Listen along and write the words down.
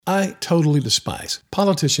I totally despise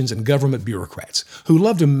politicians and government bureaucrats who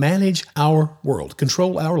love to manage our world,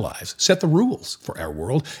 control our lives, set the rules for our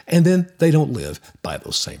world, and then they don't live by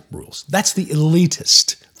those same rules. That's the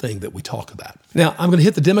elitist thing that we talk about. Now, I'm going to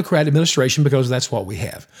hit the Democrat administration because that's what we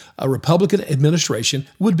have. A Republican administration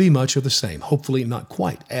would be much of the same, hopefully not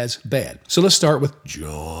quite as bad. So let's start with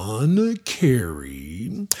John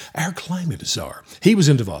Kerry, our climate czar. He was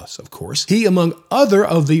in Davos, of course. He, among other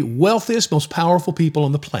of the wealthiest, most powerful people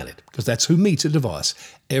on the planet, because that's who meets at Davos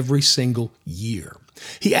every single year.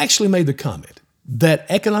 He actually made the comment that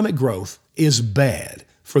economic growth is bad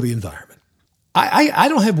for the environment. I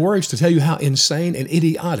don't have words to tell you how insane and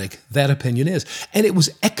idiotic that opinion is. And it was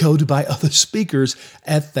echoed by other speakers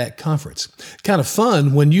at that conference. Kind of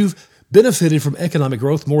fun when you've benefited from economic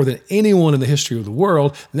growth more than anyone in the history of the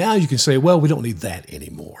world. Now you can say, well, we don't need that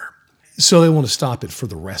anymore. So they want to stop it for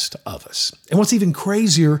the rest of us. And what's even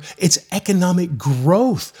crazier, it's economic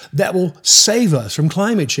growth that will save us from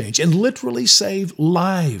climate change and literally save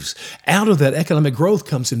lives. Out of that economic growth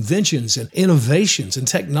comes inventions and innovations and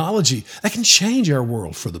technology that can change our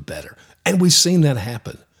world for the better. And we've seen that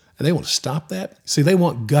happen. And they want to stop that. See, they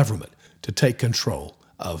want government to take control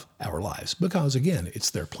of our lives because, again,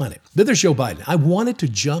 it's their planet. Then there's Joe Biden. I wanted to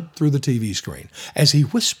jump through the TV screen as he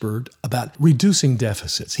whispered about reducing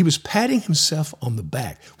deficits. He was patting himself on the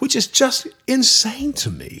back, which is just insane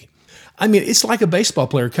to me. I mean, it's like a baseball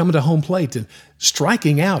player coming to home plate and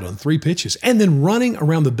striking out on 3 pitches and then running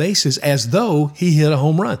around the bases as though he hit a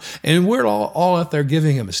home run. And we're all out there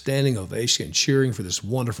giving him a standing ovation and cheering for this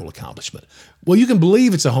wonderful accomplishment. Well, you can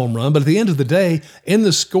believe it's a home run, but at the end of the day, in the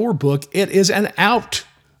scorebook, it is an out,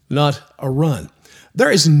 not a run.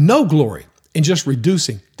 There is no glory in just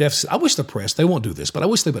reducing deficit. I wish the press, they won't do this, but I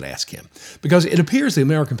wish they would ask him because it appears the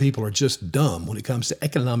American people are just dumb when it comes to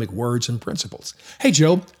economic words and principles. Hey,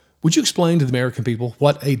 Joe, would you explain to the American people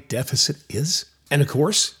what a deficit is? And of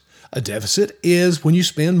course, a deficit is when you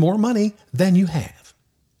spend more money than you have.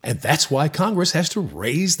 And that's why Congress has to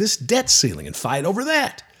raise this debt ceiling and fight over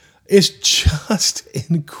that. It's just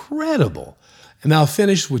incredible. And now I'll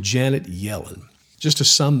finish with Janet Yellen. Just to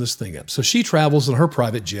sum this thing up. So she travels in her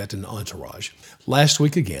private jet and entourage. Last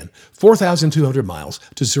week again, 4,200 miles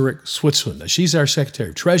to Zurich, Switzerland. Now, she's our Secretary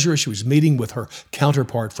of Treasury. She was meeting with her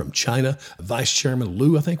counterpart from China, Vice Chairman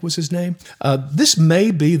Liu, I think was his name. This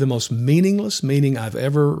may be the most meaningless meeting I've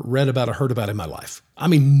ever read about or heard about in my life. I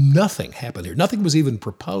mean, nothing happened here. Nothing was even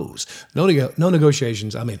proposed. No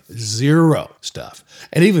negotiations. I mean, zero stuff.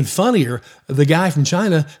 And even funnier, the guy from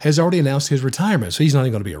China has already announced his retirement, so he's not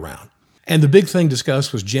even going to be around. And the big thing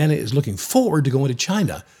discussed was Janet is looking forward to going to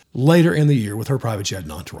China later in the year with her private jet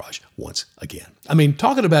and entourage once again. I mean,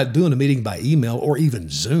 talking about doing a meeting by email or even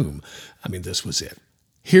Zoom, I mean, this was it.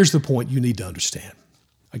 Here's the point you need to understand.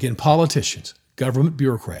 Again, politicians, government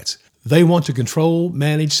bureaucrats, they want to control,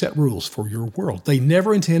 manage, set rules for your world. They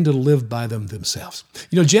never intend to live by them themselves.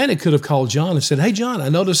 You know, Janet could have called John and said, hey, John, I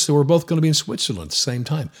noticed that we're both going to be in Switzerland at the same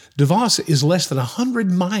time. Davos is less than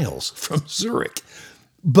 100 miles from Zurich.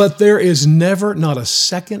 But there is never, not a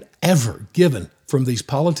second ever given from these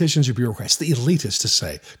politicians or bureaucrats, the elitists, to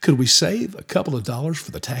say, could we save a couple of dollars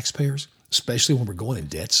for the taxpayers, especially when we're going in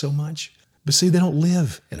debt so much? But see, they don't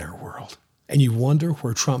live in our world. And you wonder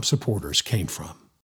where Trump supporters came from.